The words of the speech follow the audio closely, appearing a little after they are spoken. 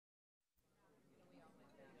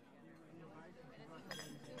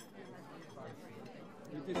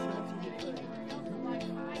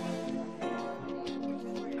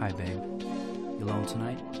Hi, babe. You alone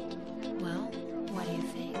tonight? Well, what do you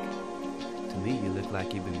think? To me, you look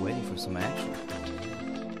like you've been waiting for some action.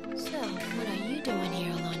 So, what are you doing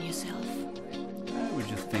here alone yourself? I was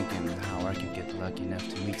just thinking how I could get lucky enough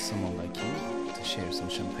to meet someone like you to share some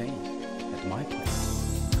champagne at my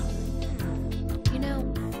place. You know,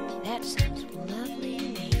 that sounds lovely to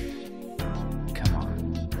me. Come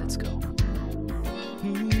on, let's go.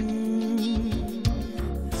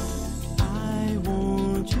 I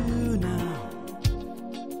want you now.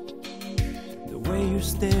 The way you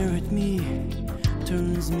stare at me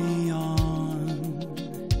turns me on.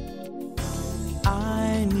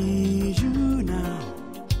 I need you now.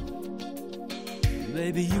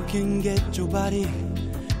 Baby, you can get your body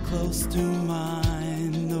close to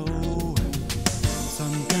mine. No,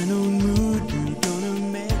 some kind of mood you're gonna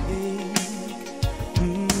make.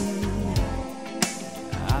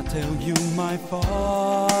 I tell you, my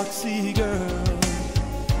foxy girl,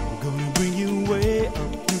 I'm gonna bring you way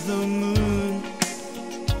up to the moon.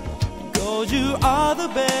 'Cause you are the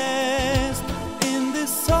best in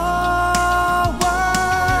this whole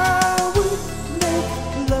world. We make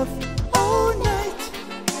love all night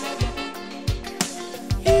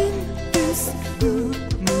in this blue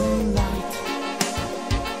moonlight.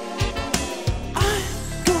 I'm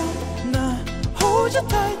gonna hold you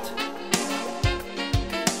tight,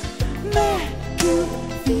 make you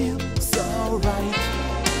feel so right.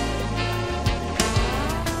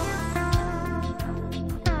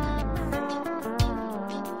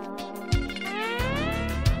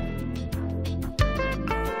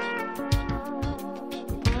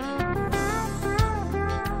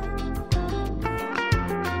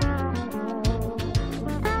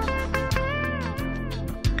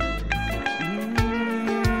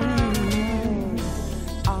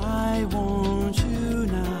 I want you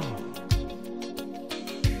now.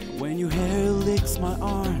 When your hair licks my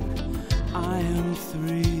arm, I am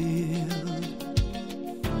thrilled.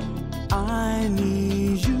 I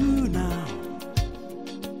need you now.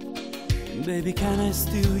 Baby, can I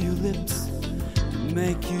steal your lips to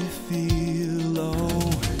make you feel low?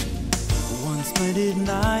 One splendid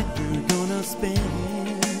night we're gonna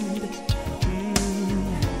spend.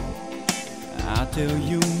 I tell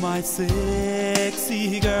you, my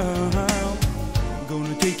sexy girl,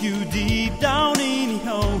 gonna take you deep down in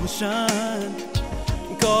the ocean.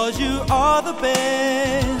 'Cause you are the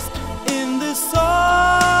best in this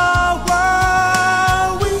whole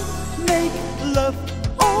world. We make love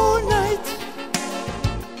all night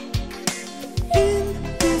in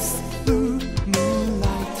this blue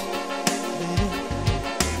moonlight. Baby,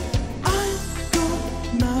 I'm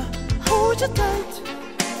gonna hold you tight,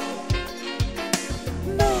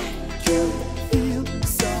 make you feel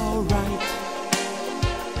so right.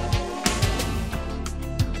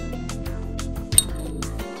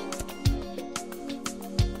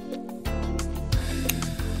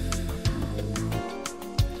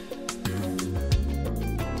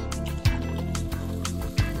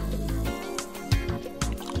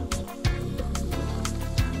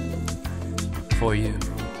 For you.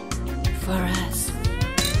 For us.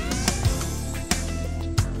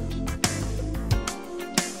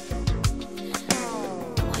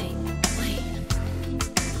 Wait.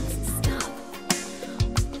 Stop.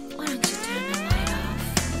 Why don't you turn the light off?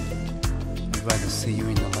 I'd rather see you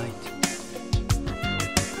in the light.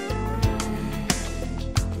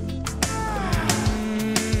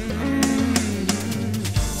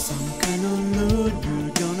 Some kind of mood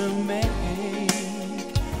you're gonna make.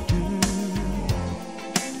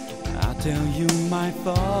 I tell you, my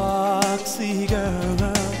foxy girl,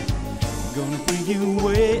 gonna bring you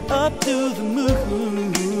way up to the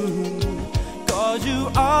moon. 'Cause you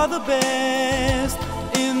are the best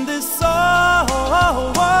in this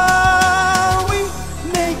whole world. We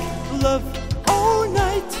make love all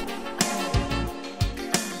night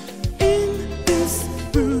in this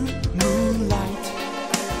blue moonlight.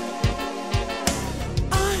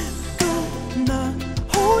 I'm gonna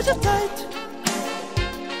hold you tight,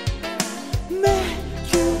 make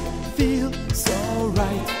you feel so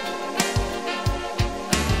right.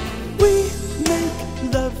 We make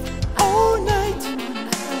love all night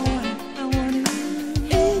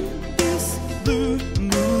in this blue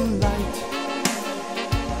moonlight.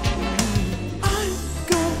 I'm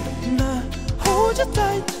gonna hold you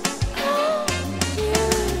tight,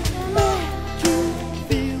 make you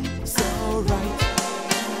feel so right.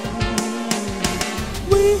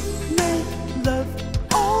 We make love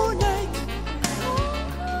all night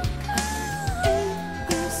in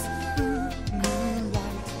this blue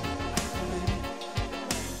moonlight.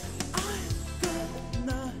 I'm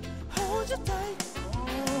gonna hold you tight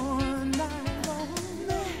all night long,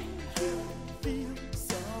 make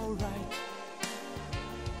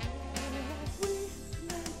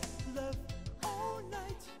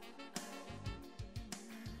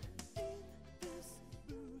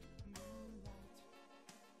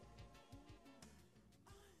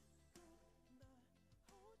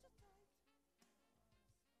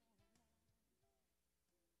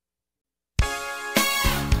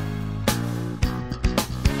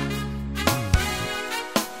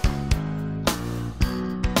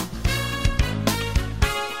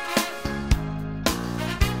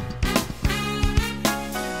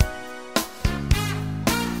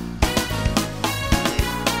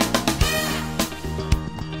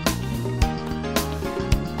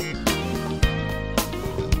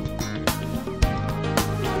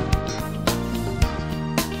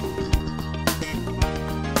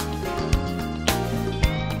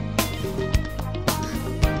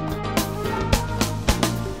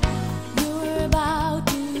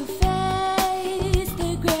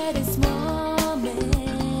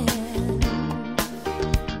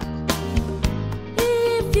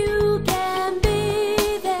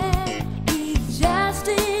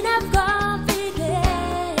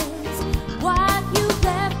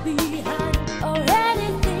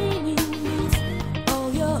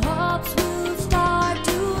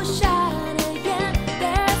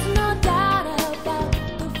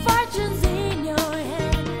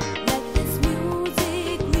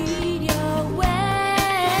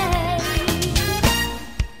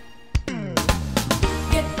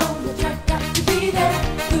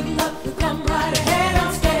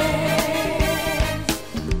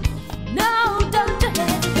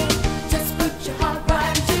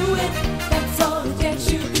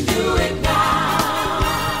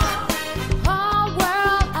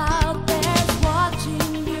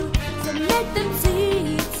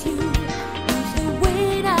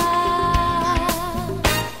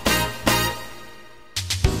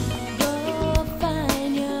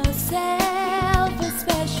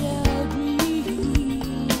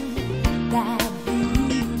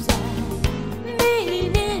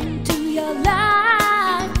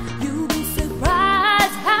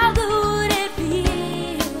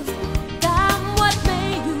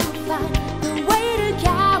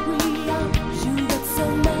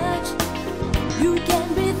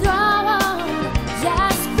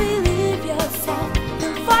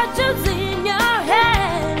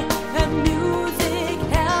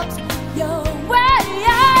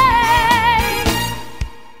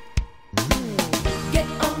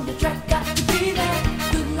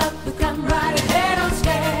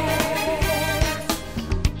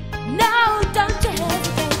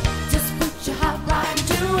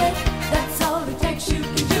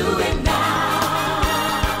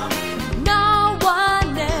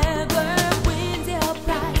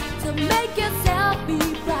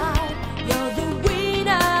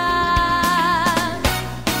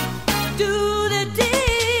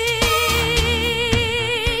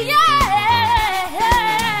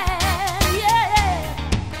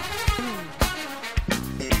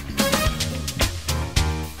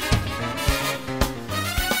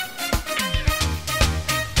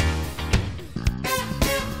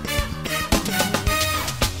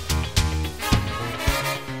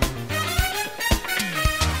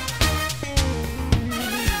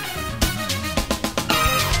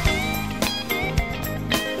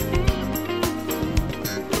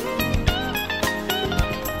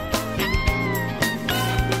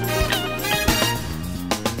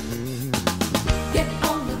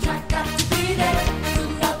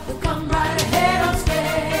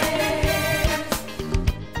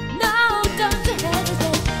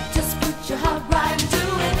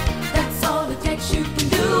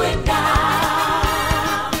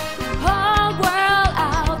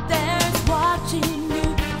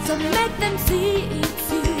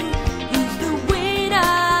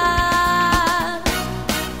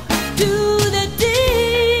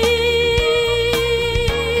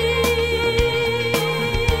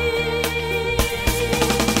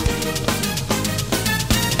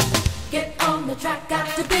got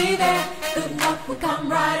to be there. Good luck will come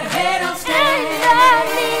right ahead on stage. And no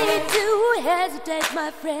need to hesitate, my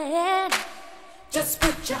friend. Just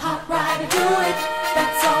put your heart right into it.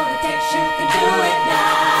 That's all it takes, you can do it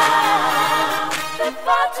now. The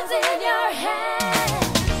fortune's in your hand.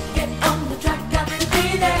 Get on the track, got to be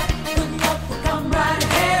there. Good luck will come right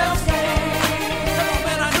ahead on stage. Come on,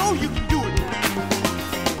 man, I know you can do it.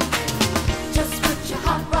 Just put your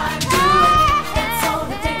heart right into it. That's all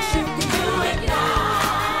it takes, you can do it now.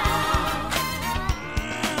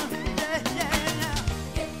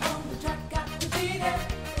 Get on the track, got to be there.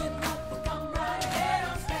 Good luck will come right ahead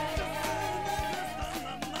on stage.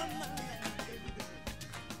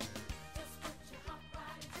 Just put your heart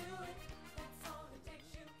right into it. That's all it takes,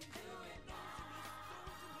 you can do it now.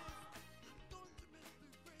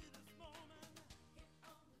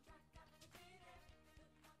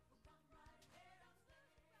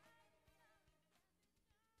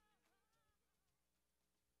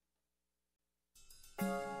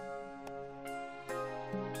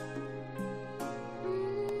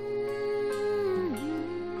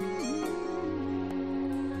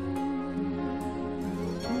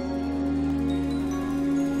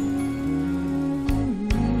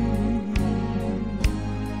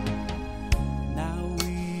 Now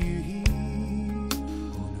we're here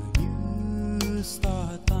on a new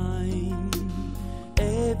start line.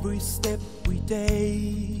 Every step we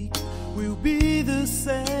take will be the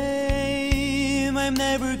same. I'm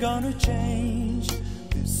never gonna change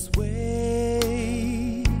this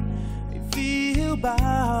way I feel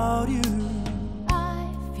about you. I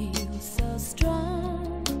feel so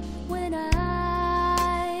strong when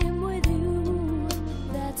I'm with you.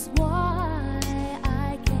 That's why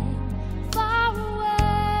I came far away.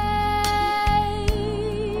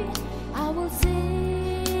 I will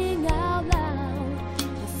sing out loud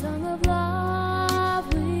a song of love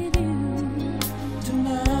with you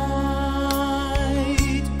Tonight,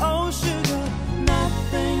 oh sugar,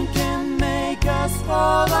 nothing can make us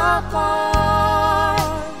fall apart.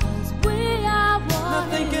 'Cause we are one.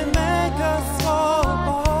 Nothing can make us fall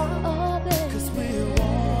apart. Oh, baby. 'Cause we're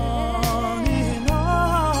one in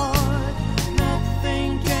heart. Nothing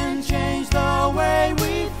can change the way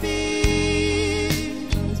we feel.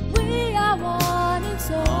 'Cause we are one in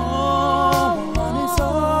soul. Oh, one in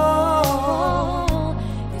soul.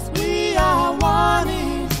 Yes, We are one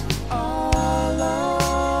in our love.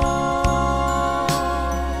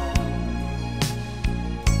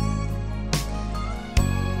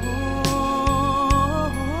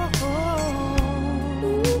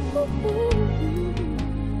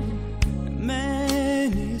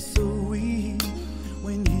 Man is so weak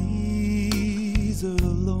when he's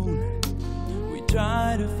alone. We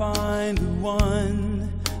try to find the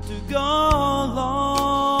one to go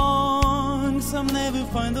along. Some never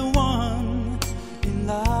find the one in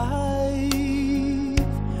life,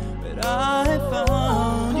 but I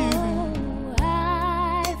found you.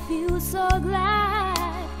 I feel so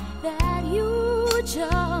glad that you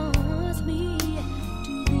chose me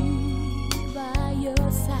to be by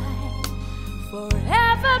your side forevermore.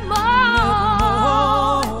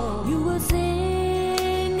 Nevermore. You will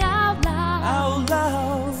sing out loud Out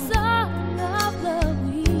loud. a song of love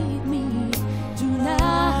with me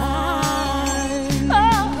tonight.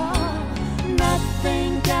 Oh,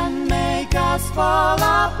 Nothing can make us fall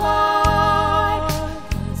apart.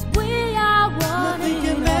 'cause we are one. Nothing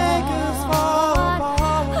can in make us fall heart.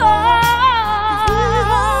 apart. Oh,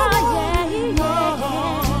 yeah,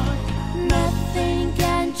 yeah. Nothing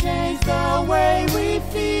can change the way we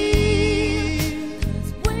feel.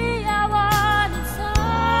 'Cause we are one in soul.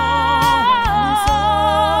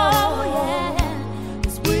 Yeah.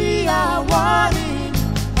 'Cause we are one in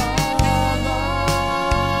our love.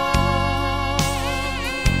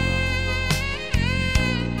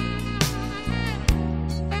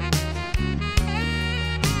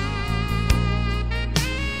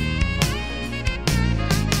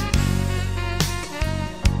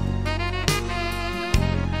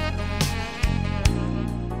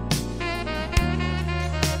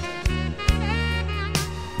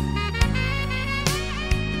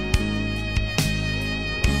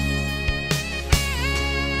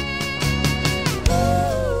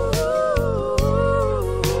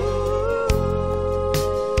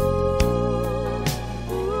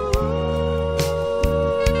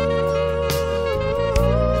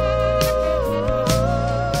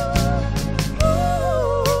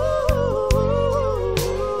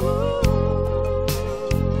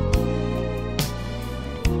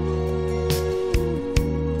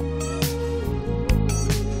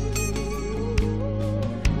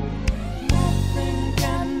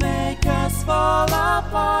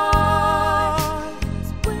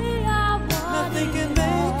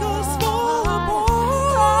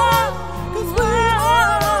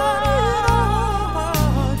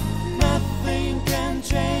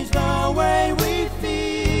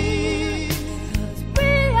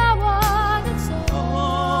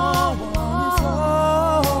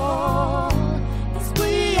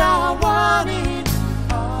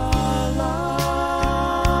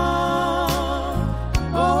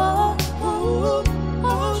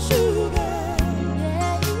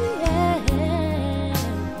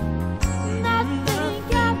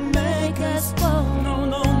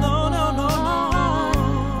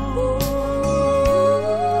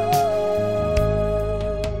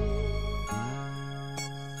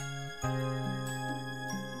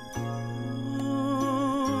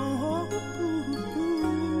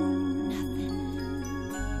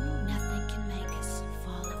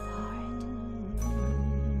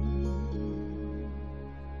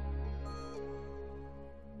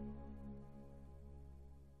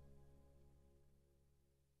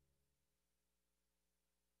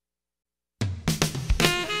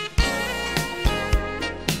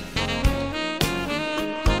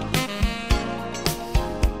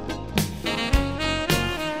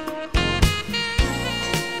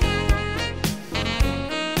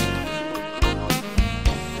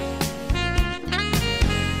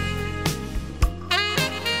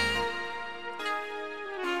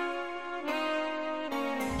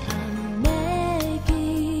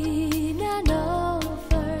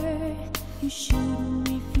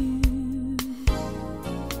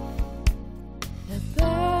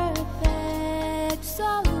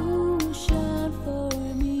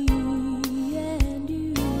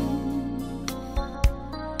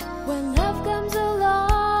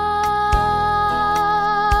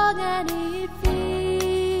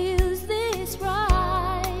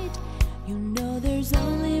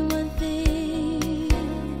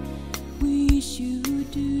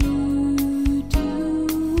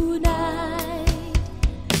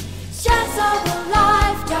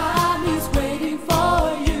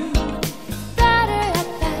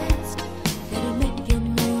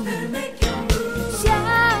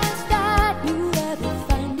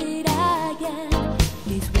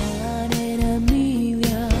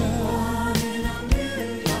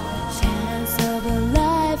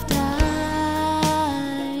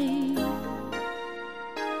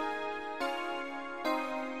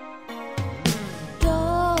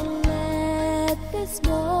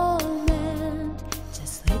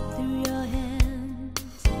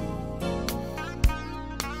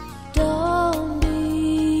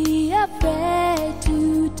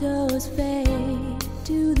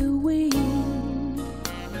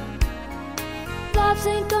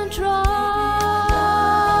 life's in control,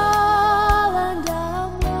 and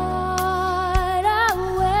I'm wide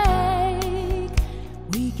awake.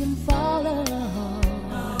 We can follow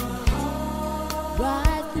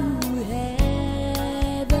right through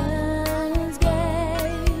heaven's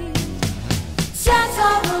gate. Chance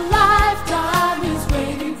of a lifetime is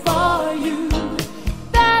waiting for you.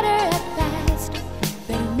 Better at fast,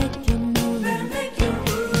 better make your move.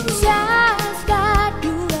 Chance that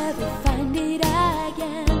you'll ever find it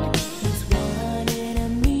again. It's 1 in a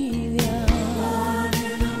million.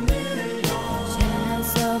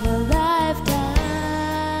 Chance of a lifetime.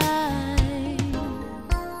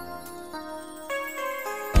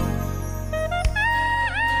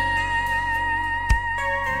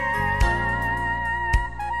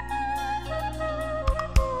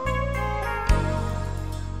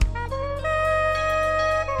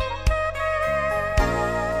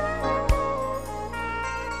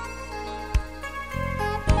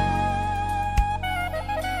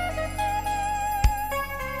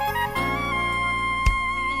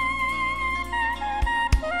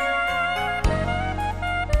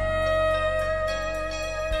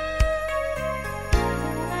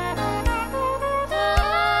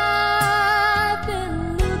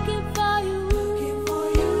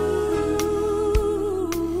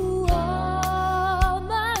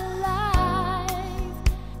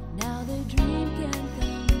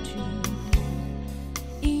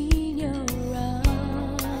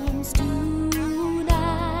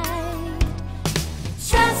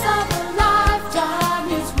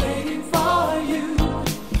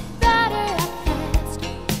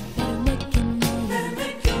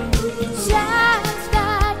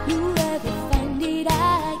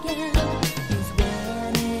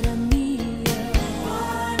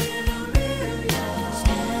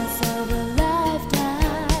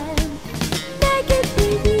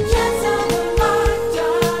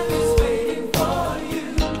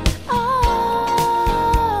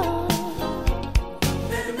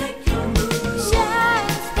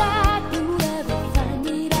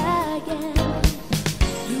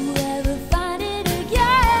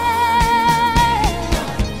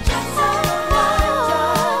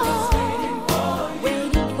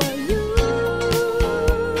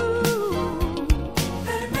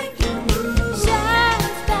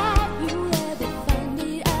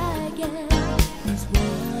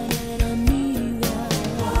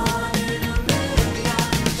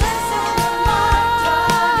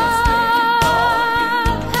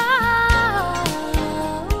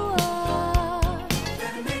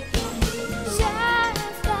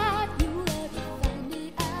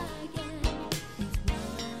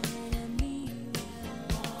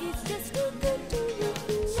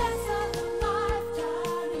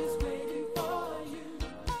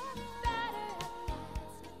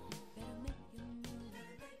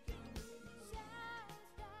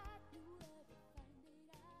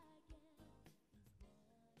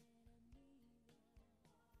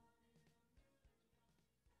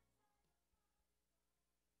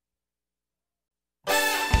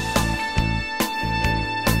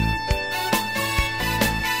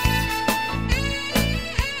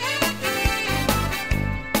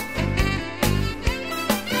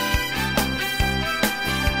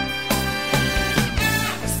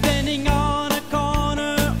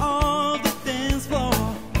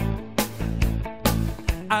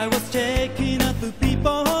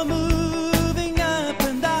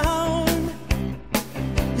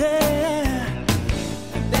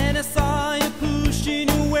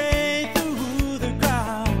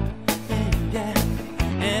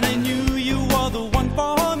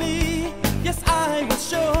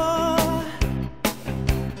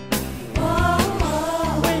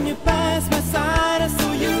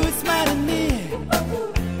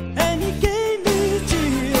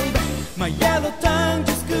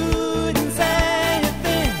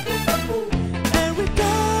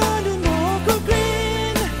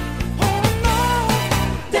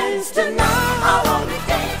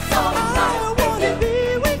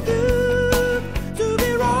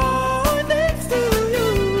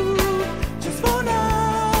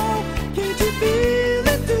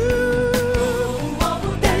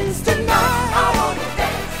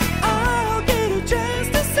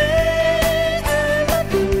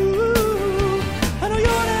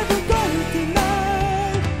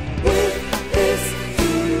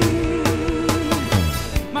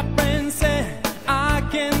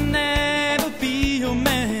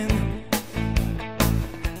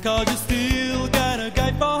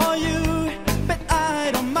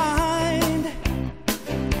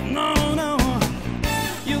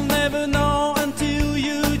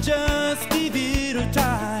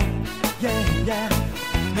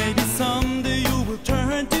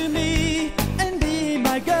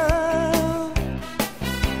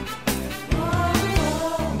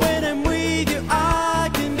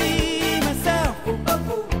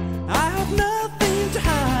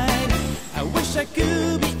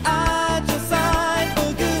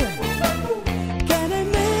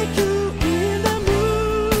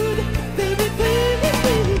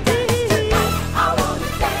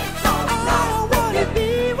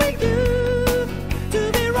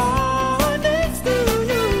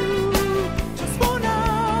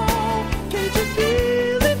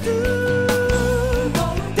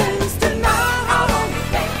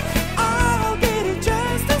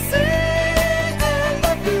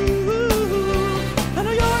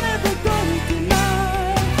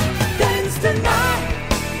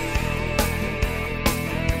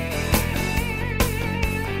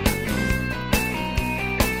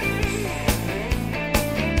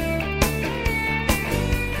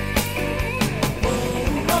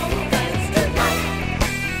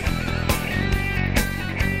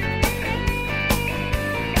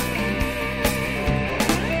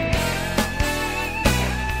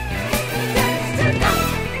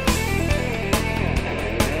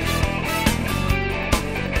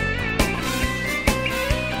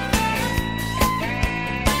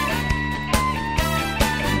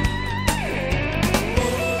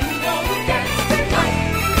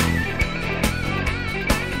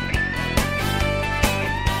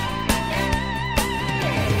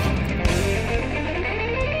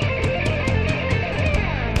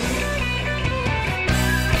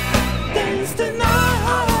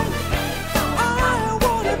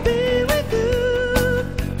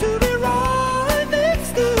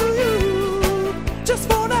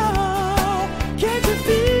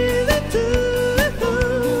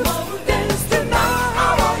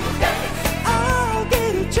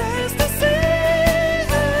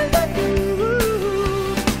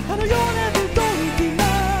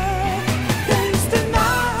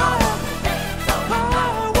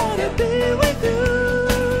 be with you,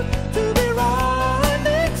 to be right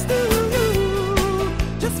next to you.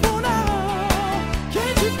 Just for now,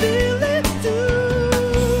 can't you feel it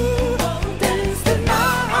too? Dance the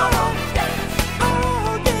night,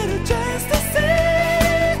 I'll get a chance to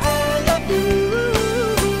say I love you.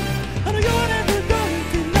 And I'm gonna go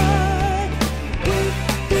tonight with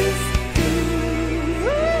this too.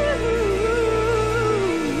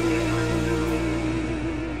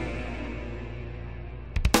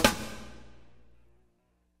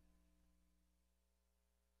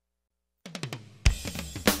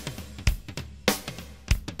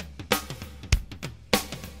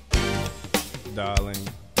 Darling,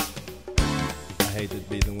 I hate to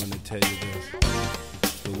be the one to tell you this,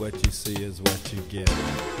 but what you see is what you get.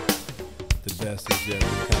 The best is yet to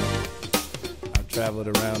come. I've traveled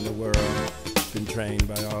around the world, been trained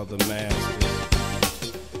by all the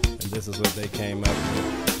masters, and this is what they came up with.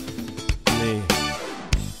 Me.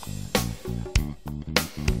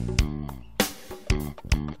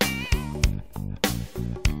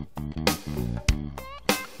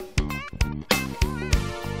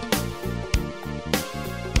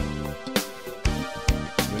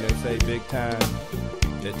 When they say big time,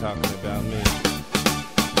 they're talking about me.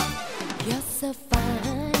 You're so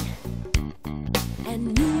fine,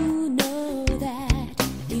 and you know that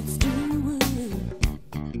it's true.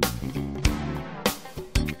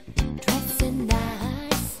 Dressing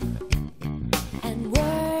nice and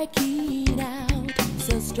working out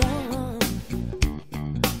so strong.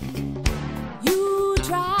 You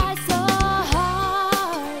try so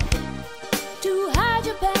hard to hide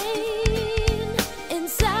your pain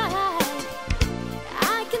inside.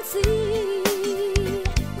 I can see.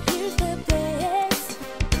 Here's the place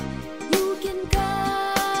you can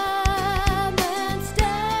come and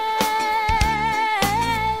stay.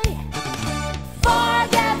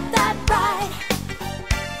 Forget that pride.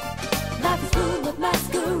 Life is full of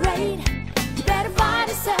masquerade. You better find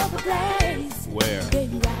yourself a place. Where?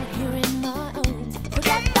 Baby, right here in my arms.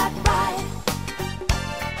 Forget that pride.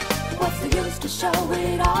 What's the use to show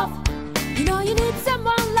it off? You know you need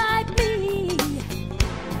someone like me.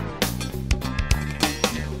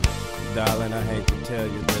 Darling, I hate to tell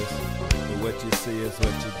you this, but what you see is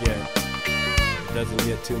what you get. It doesn't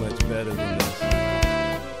get too much better than this.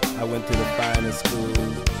 I went to the finest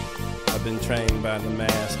schools. I've been trained by the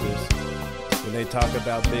masters. When they talk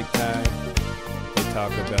about big time, they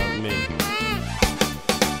talk about me.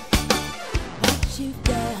 What you've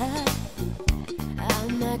got are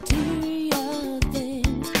material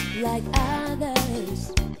things like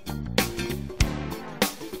others.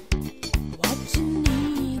 What you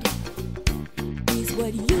need is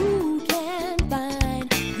what you can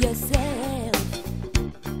find yourself.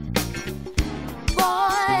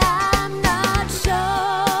 Boy, I'm not sure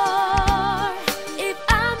if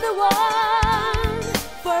I'm the one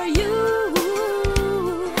for you,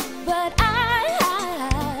 but I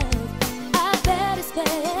have a better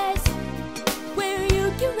space where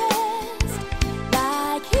you can rest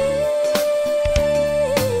like here.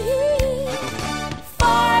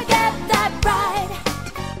 Forget that pride.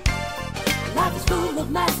 Life is full of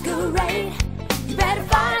masquerade. You better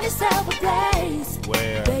find yourself a place.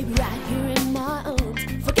 Where? Baby, right here in my arms.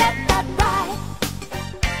 Forget that pride.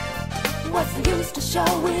 What's the use to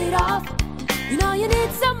show it off? You know you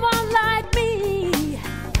need someone like me.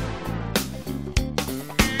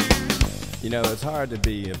 You know, it's hard to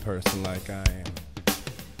be a person like I am.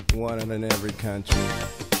 Wanted in every country.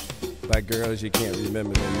 Like girls, you can't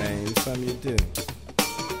remember their names. Some you do.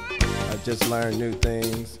 I just learned new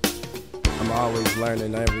things. I'm always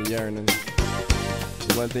learning, ever yearning.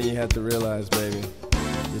 The one thing you have to realize, baby,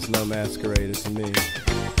 there's no masquerader to me.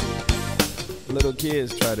 Little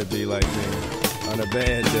kids try to be like me on a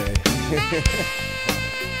bad day.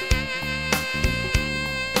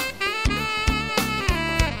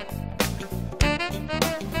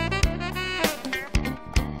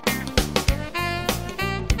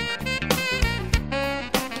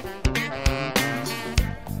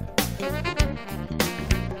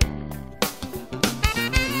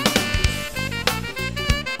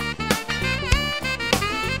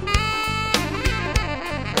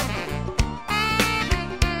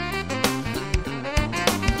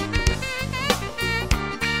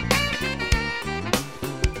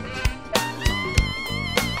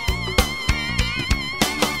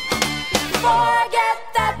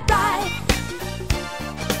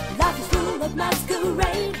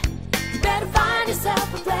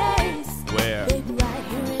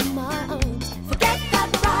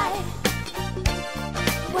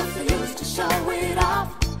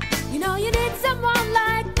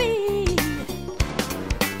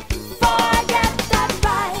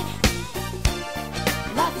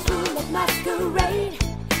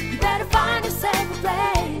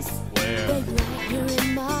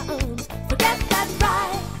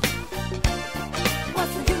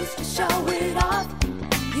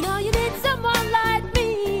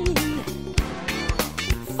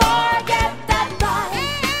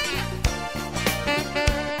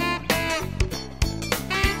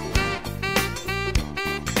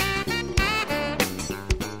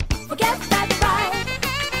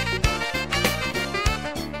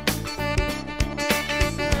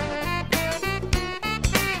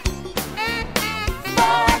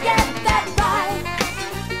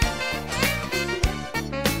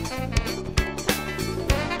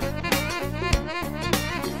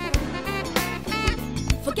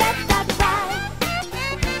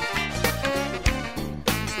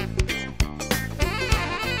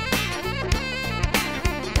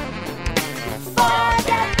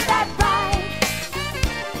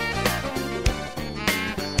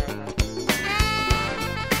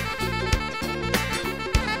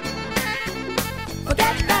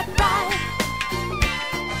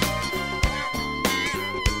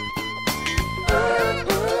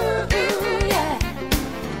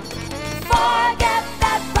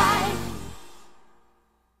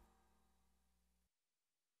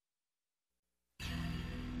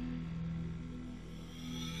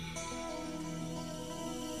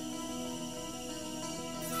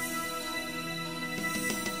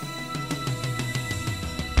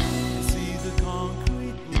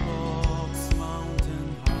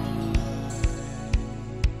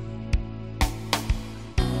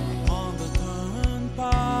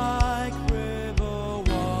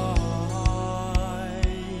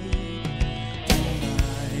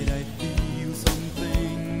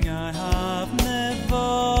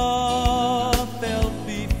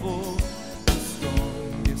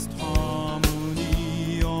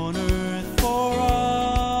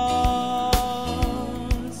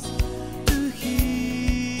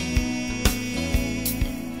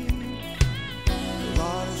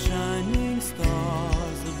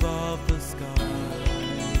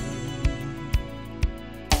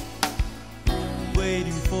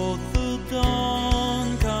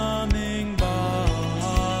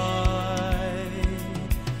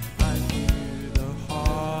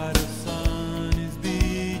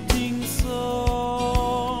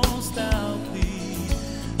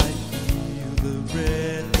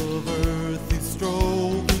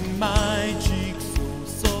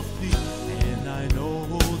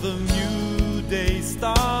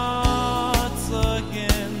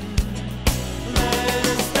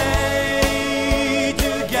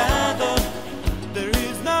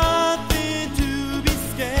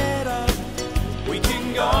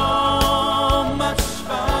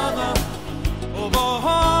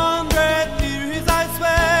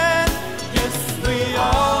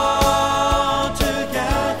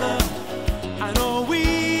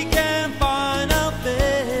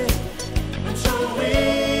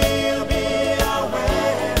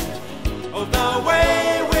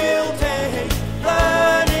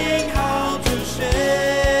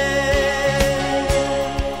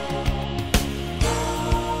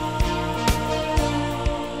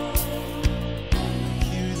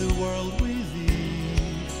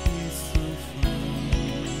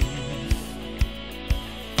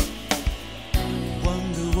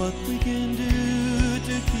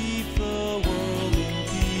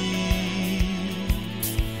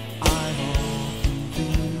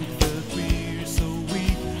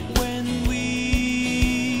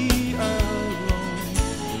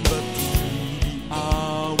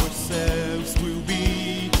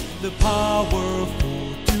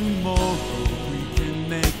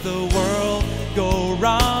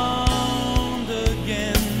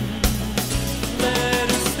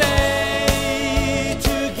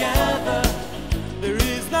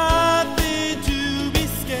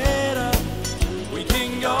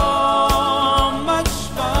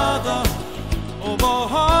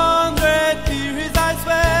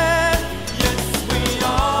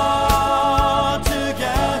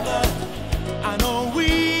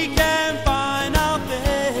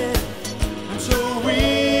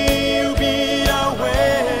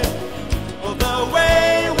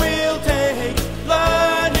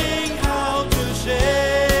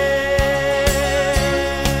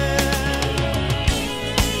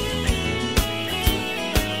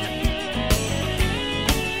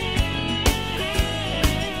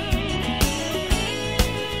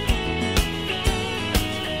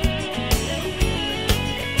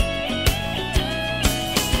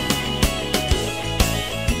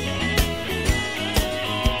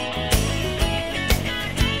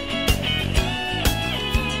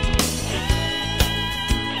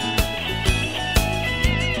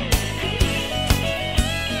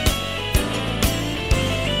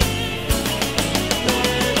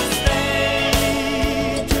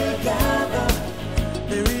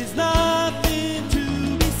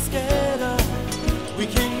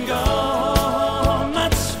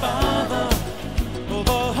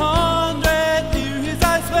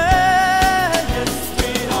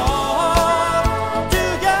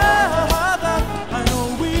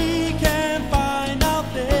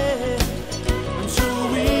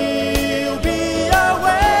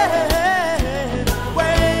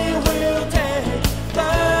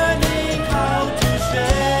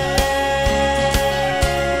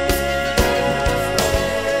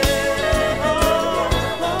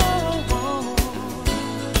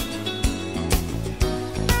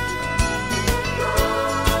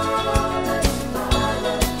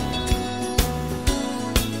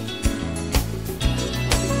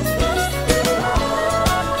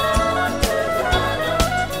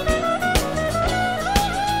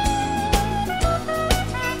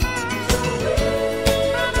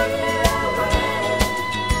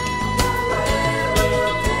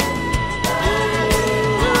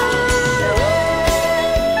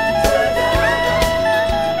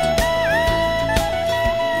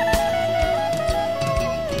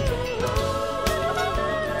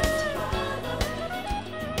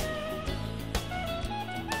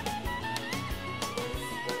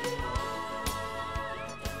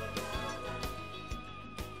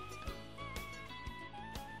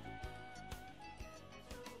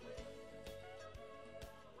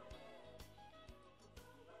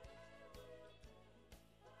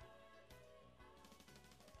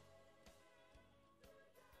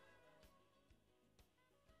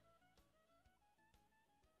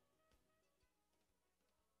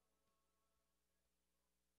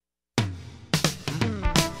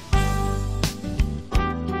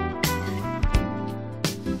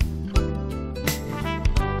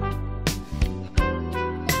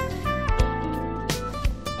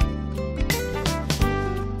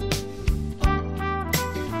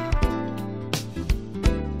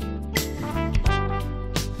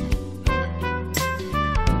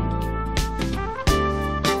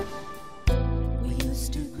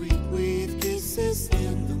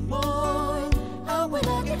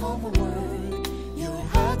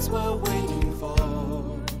 words we're waiting for.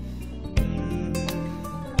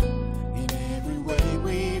 In every way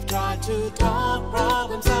we've tried to talk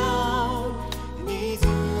problems out. And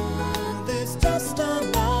isn't this just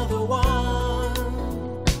another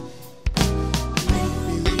one?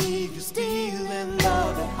 Make believe you're still in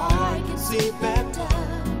love and I can see better.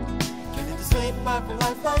 Can it escape my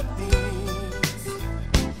life like this?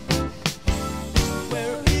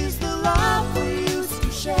 Where is the love we used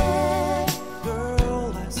to share?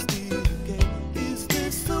 Girl, I still get. Is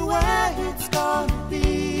this the way it's gonna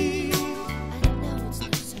be? I know it's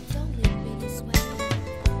not, so don't leave me this way.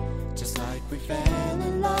 Just like we fell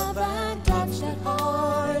in love and touched that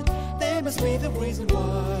heart, there must be the reason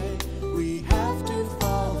why we have to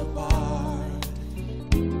fall apart.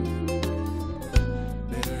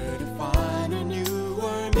 Better to find a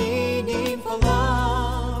newer meaning for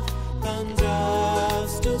love than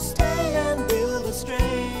just to stay and build a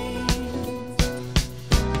strength.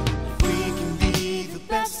 If we can be the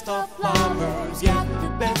best of lovers, yet the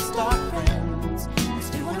best of friends, I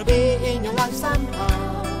still wanna be in your life somehow.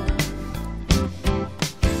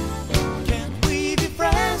 Can't we be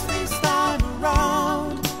friends this time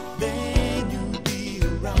around? Then you'll be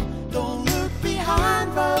around. Don't look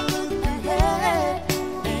behind, but look ahead.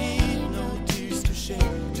 Ain't no tears to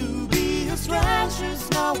shed. To be a stranger's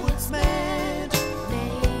not what's meant.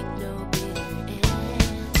 Make no bitter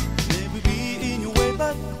end. Maybe be in your way,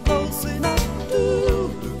 but close enough to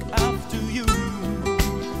look after you.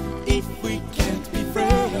 If we can't be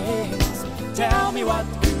friends, tell me what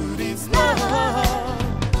good is love.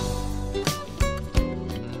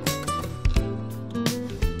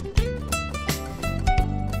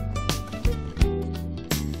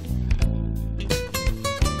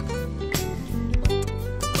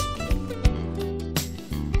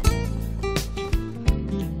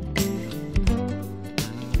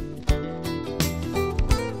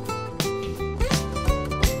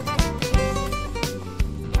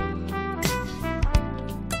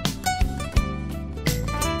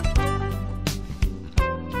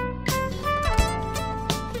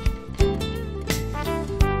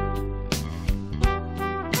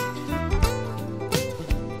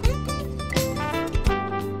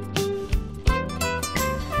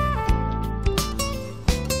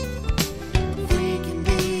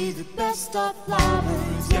 Best of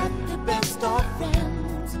lovers, yet the best of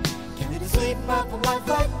friends. Can it escape out of life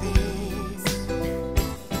like this?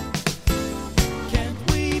 Can't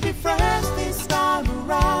we be friends this time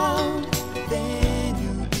around? Then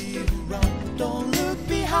you'll be around. Don't look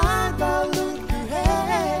behind, but look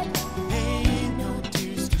ahead. Ain't no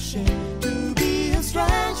tears to shed. To be a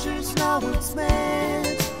stranger's not what's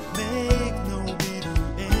meant. Make no bitter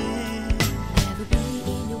end. Never be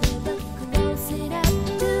in your way, but close enough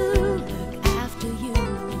to look after you.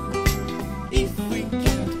 If we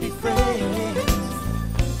can't be friends,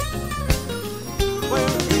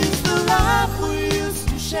 where is the love we used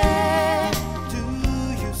to share? Do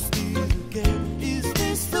you still care? Is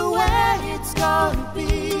this the way it's gonna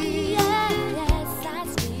be? Yes, I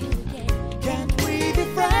still care. Can't we be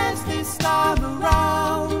friends this time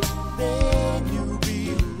around? Then you'll be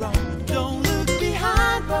around. Don't look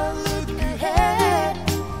behind, but look ahead.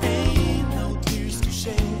 Ain't no tears to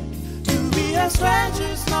shed. To be a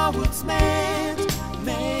stranger's not what's meant.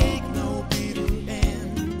 Make no bitter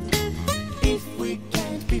end. If we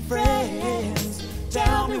can't be friends,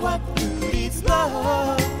 tell me what good is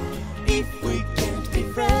love. If we can't be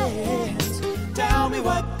friends, tell me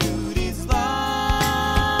what good is love.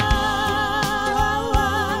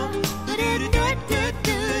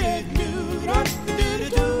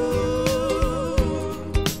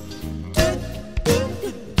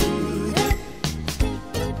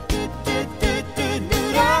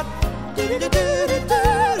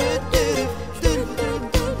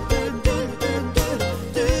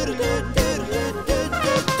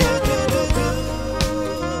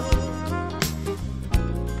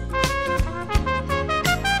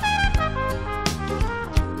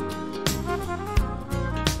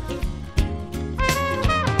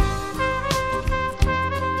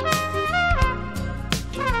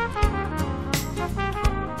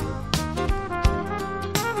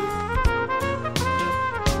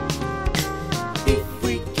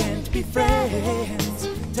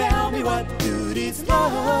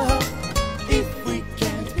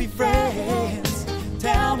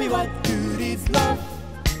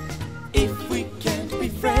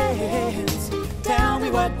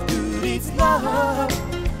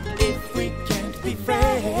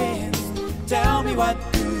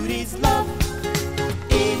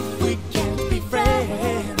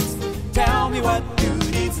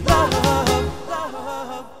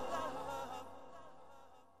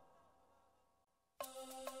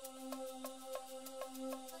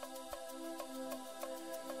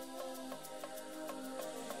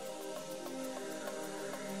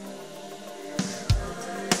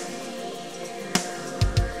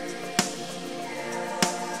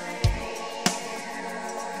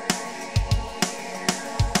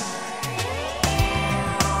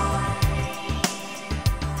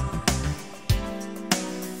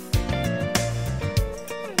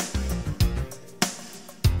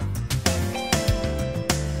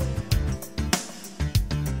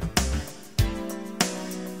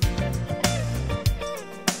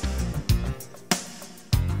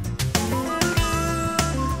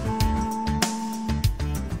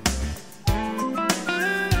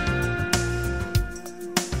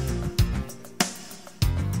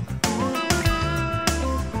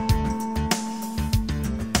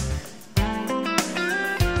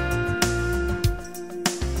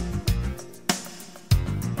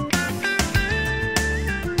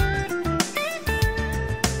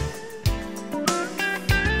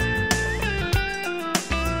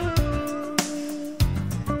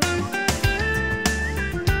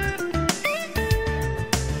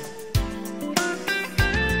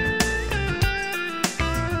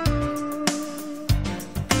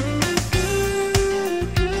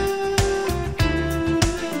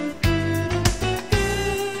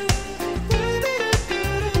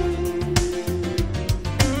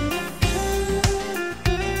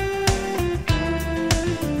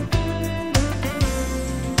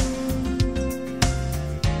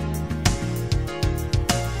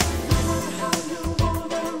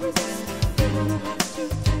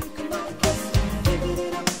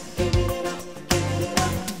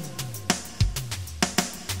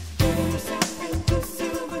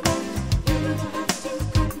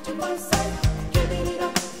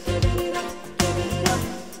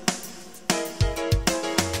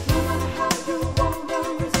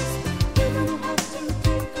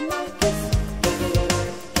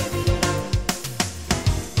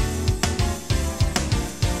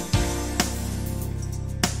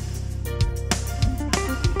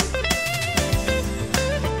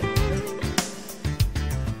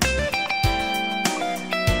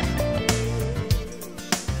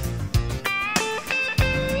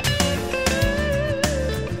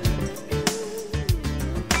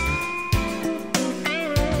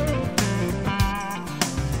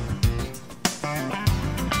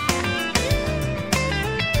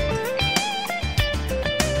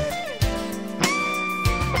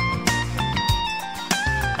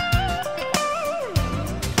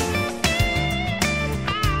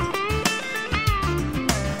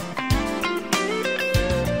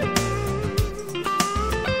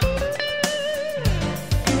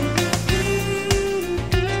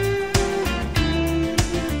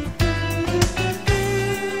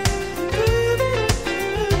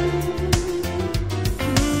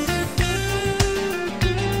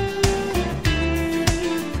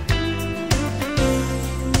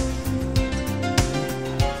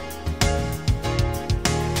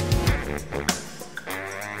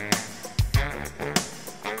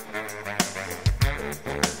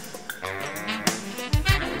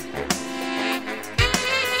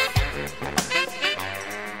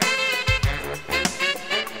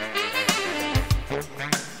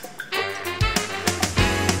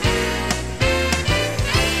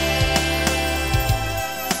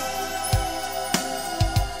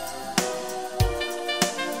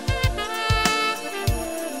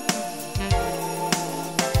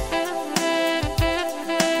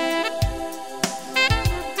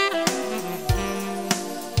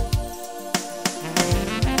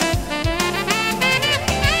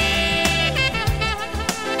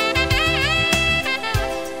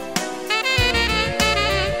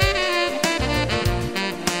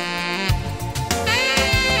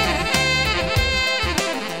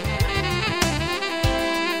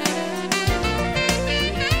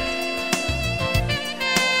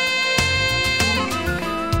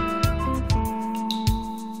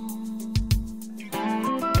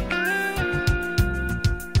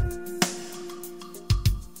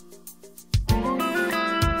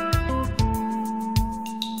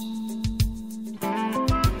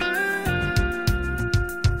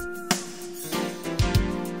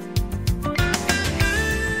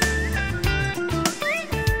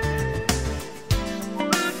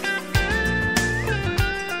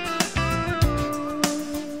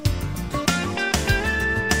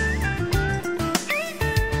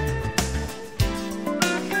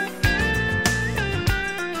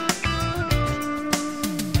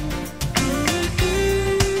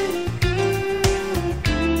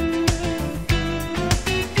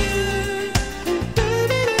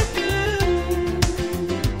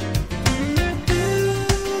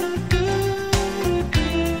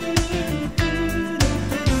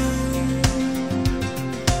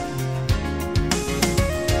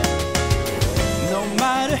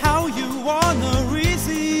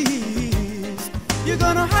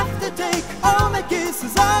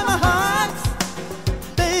 kisses on my heart.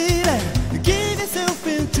 Baby, give yourself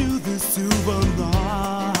into the silver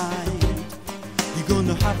light. You're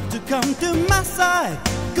gonna have to come to my side,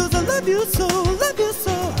 'cause I love you so, love you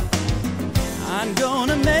so. I'm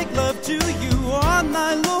gonna make love to you all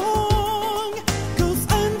night long, 'cause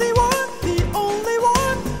I'm the one, the only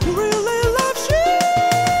one who really loves you.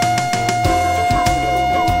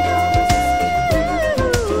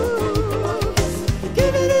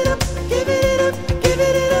 Give it up, give it up, give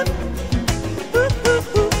it up. Ooh, ooh,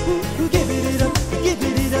 ooh, ooh. Give it up, give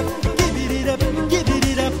it up, give it up, give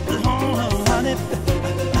it up. Oh, honey.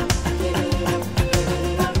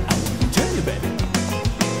 Tell you, baby.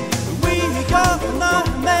 We gonna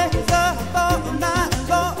make love all night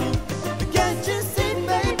long.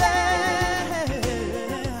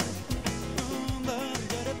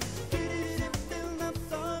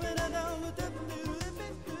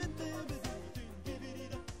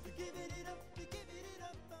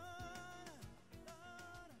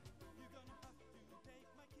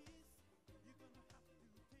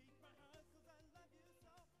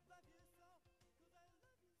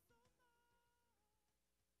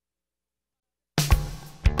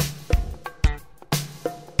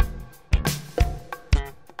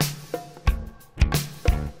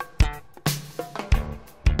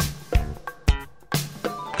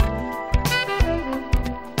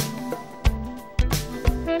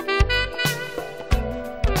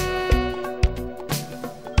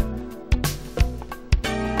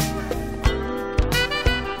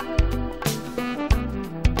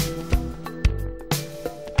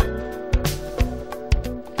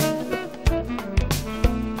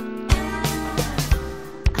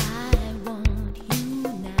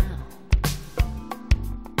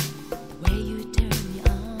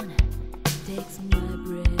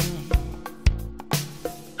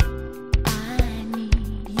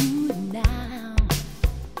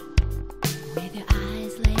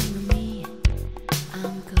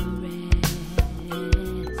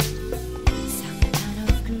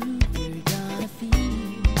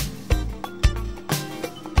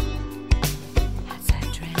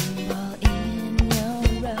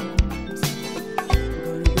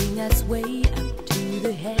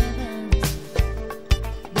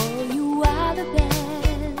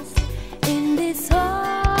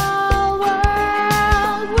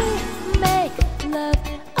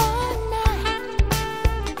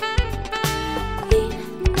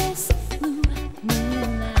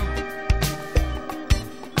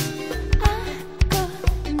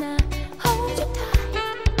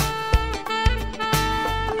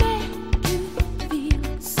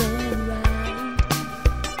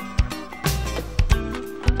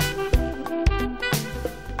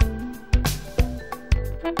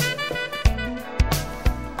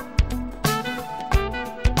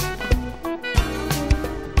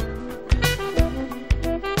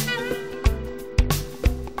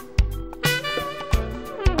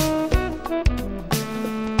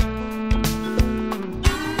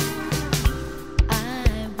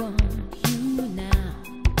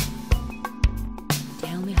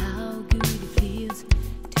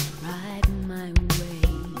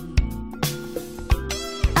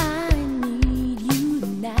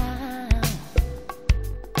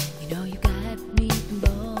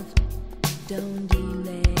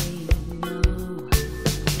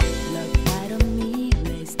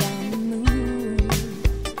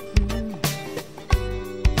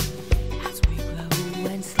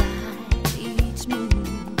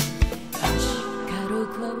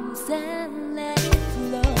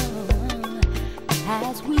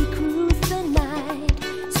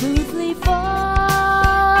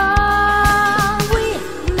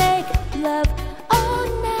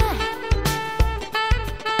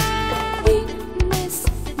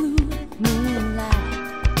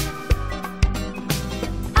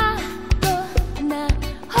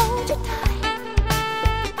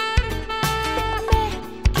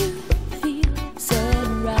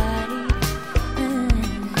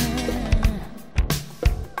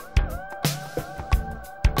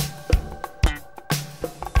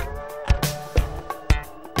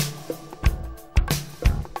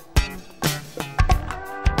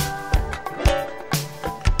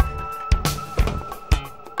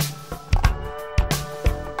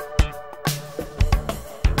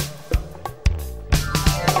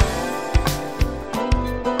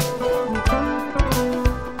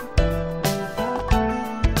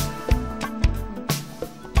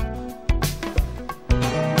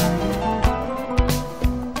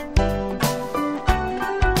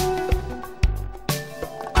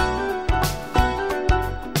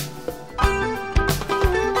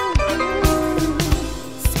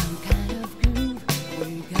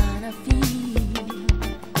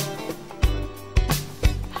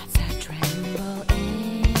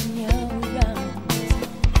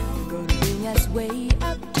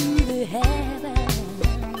 up to the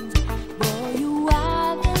heavens. Boy, you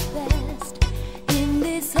are the best in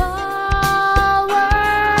this whole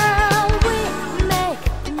world. We make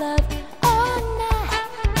love all night.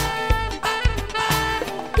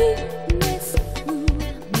 In this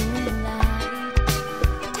moonlight.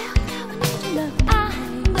 Tell me I need your love.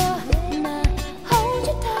 I'm gonna hold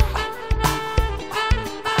you tight.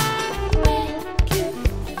 Make you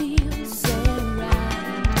feel so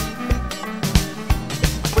right.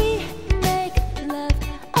 We make love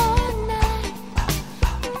all night.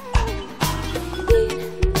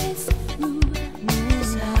 In this moonlight.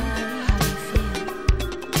 How do you feel?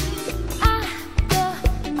 I'm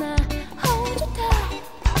gonna hold you tight.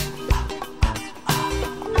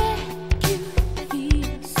 Make you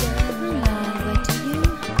feel so right. But to you,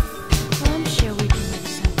 well, I'm sure we can do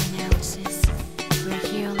something else. We're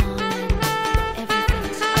here alone and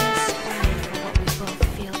everything's just right for what we both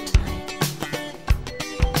feel tonight.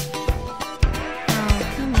 Oh,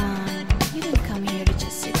 come on. You didn't come here to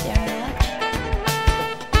just sit there and watch.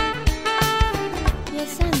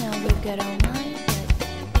 Yes, I know we've got our mind,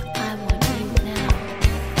 but I want you now.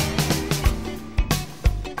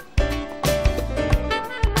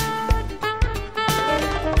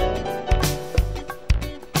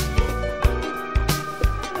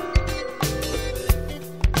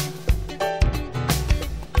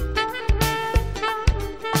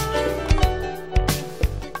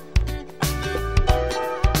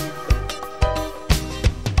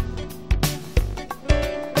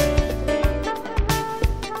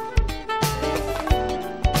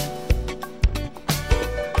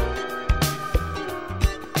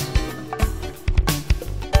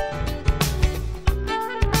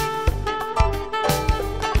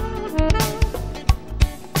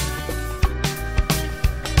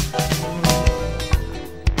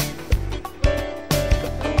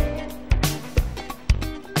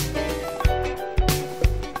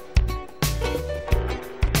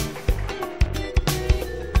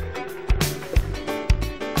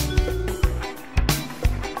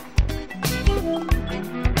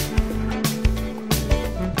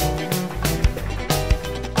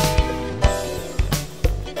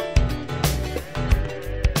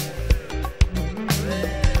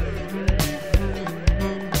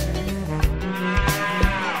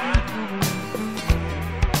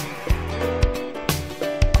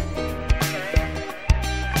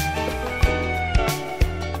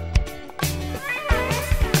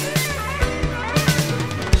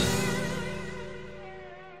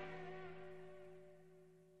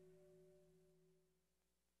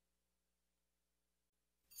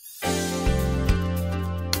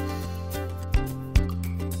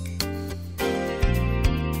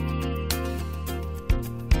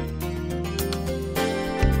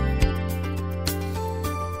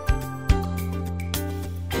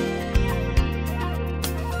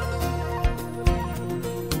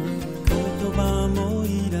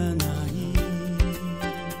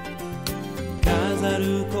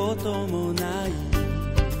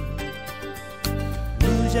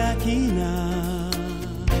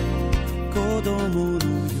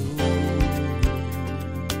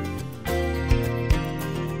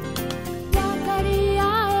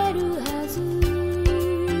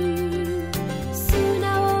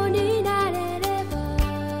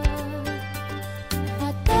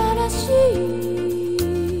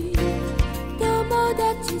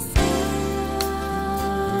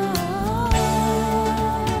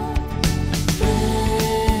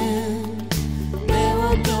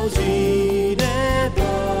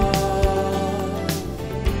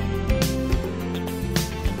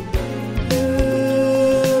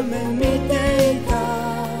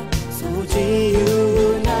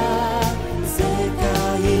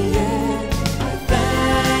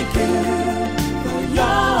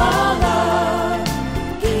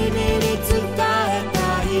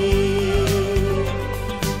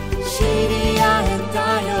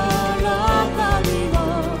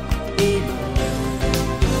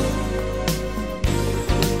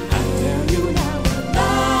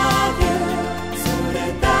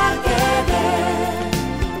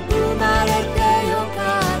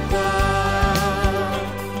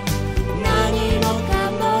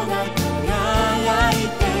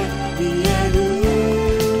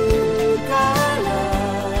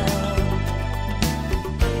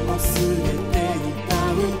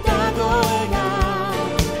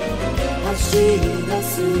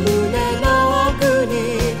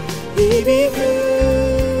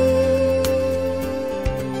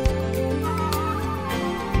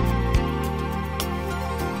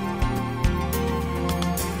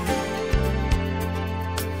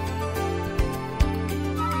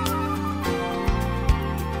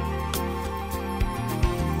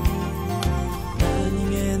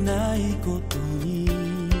 音に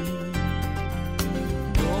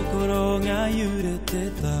心が揺れて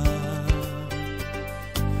た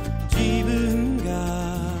自分が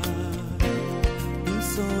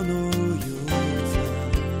嘘のようさ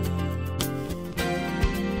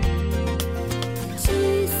小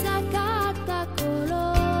さかった頃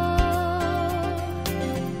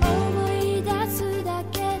思い出すだ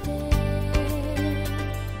けで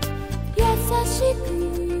優しく